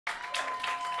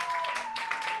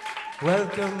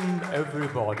Welcome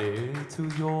everybody to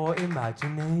your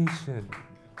imagination.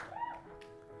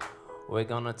 We're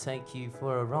gonna take you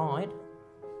for a ride.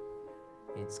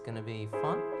 It's gonna be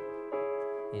fun.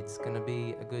 It's gonna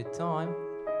be a good time.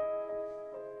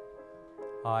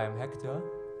 I am Hector.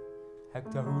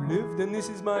 Hector who lived, and this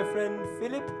is my friend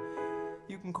Philip.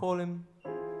 You can call him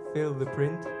Phil the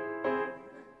Print.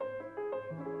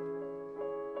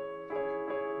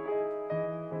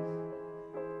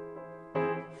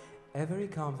 Every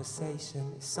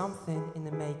conversation is something in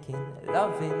the making.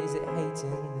 Loving, is it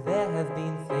hating? There have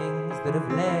been things that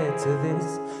have led to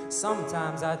this.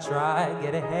 Sometimes I try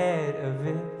get ahead of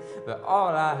it, but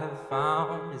all I have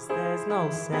found is there's no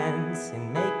sense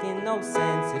in making no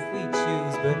sense if we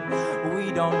choose, but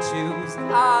we don't choose.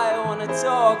 I wanna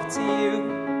talk to you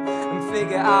and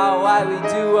figure out why we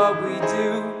do what we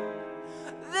do.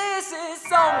 This is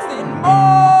something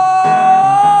more,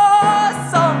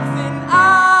 something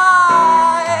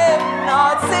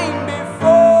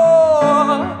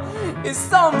is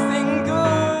something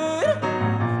good.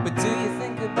 But do you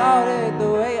think about it the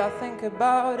way I think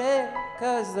about it?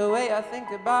 'Cause the way I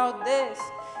think about this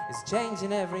is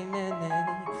changing every minute.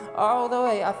 Oh, the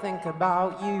way I think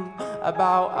about you,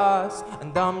 about us,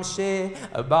 and dumb shit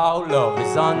about love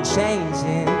is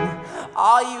unchanging.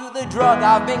 Are you the drug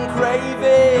I've been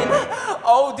craving?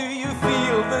 Oh, do you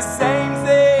feel the same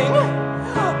thing?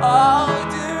 Oh,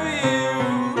 do you?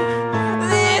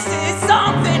 This is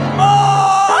something more.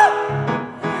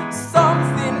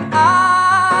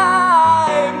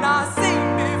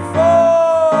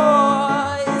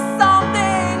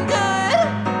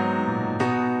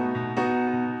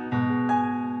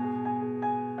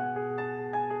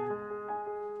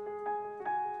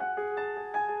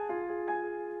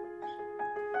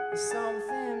 It's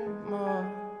something more,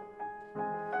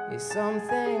 it's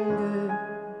something good,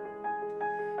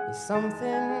 it's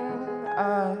something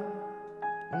I've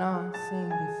not seen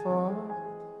before.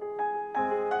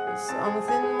 It's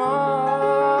something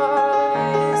more,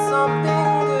 it's something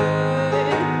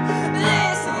good.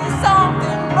 This is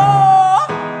something more,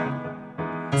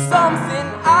 something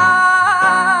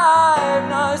I've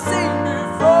not seen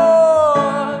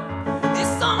before.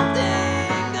 It's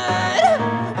something good.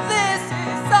 This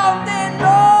is something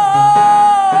more,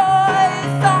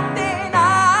 it's something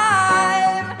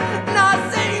I've not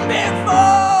seen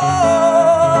before.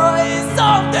 It's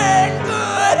something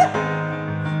good.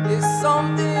 It's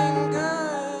something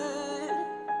good.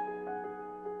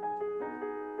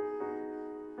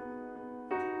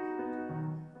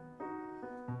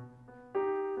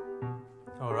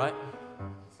 All right.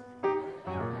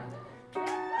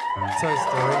 Toy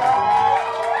Story.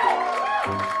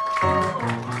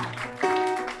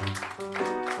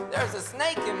 There's a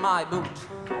snake in my boot.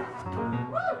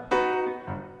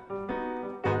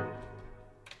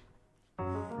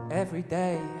 Every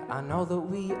day I know that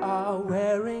we are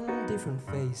wearing different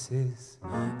faces,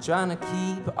 trying to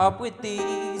keep up with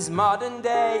these modern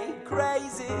day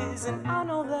crazes. And I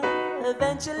know that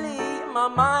eventually my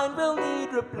mind will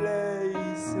need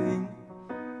replacing.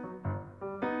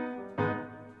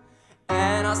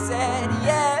 And I said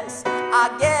yes, I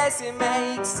guess it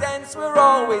makes sense, we're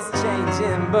always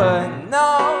changing. But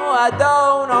no, I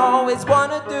don't always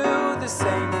want to do the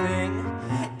same thing.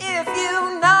 If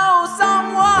you know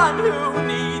someone who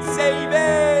needs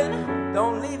saving,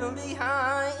 don't leave them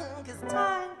behind, 'cause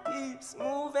time keeps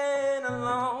moving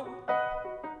along.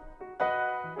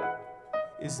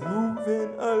 It's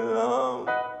moving along.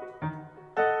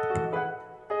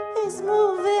 It's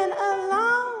moving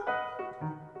along.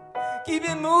 Keep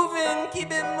it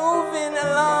moving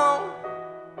along.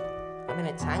 I'm in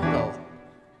a tangle.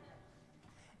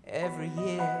 Every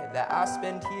year that I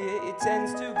spend here, it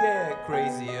tends to get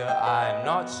crazier. I'm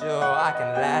not sure I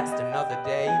can last another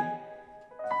day.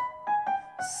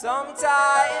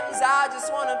 Sometimes I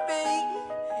just want to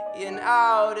be in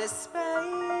outer space.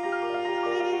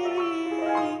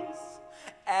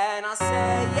 And I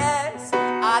say yes,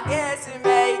 I guess it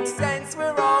makes sense,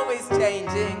 we're always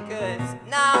changing. 'Cause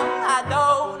now I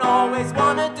don't always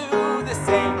want to do the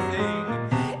same thing.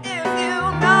 If you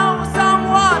know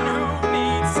someone who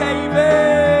needs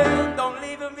saving, don't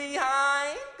leave them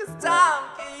behind, 'cause time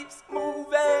keeps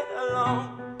moving along.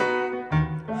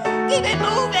 Keep it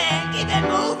moving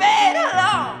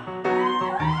along.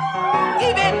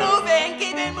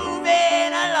 Keep it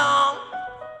moving along.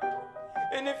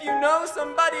 And if you know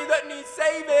somebody that needs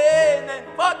saving, then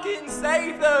fucking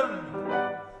save them.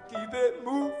 Keep it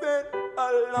moving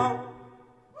along.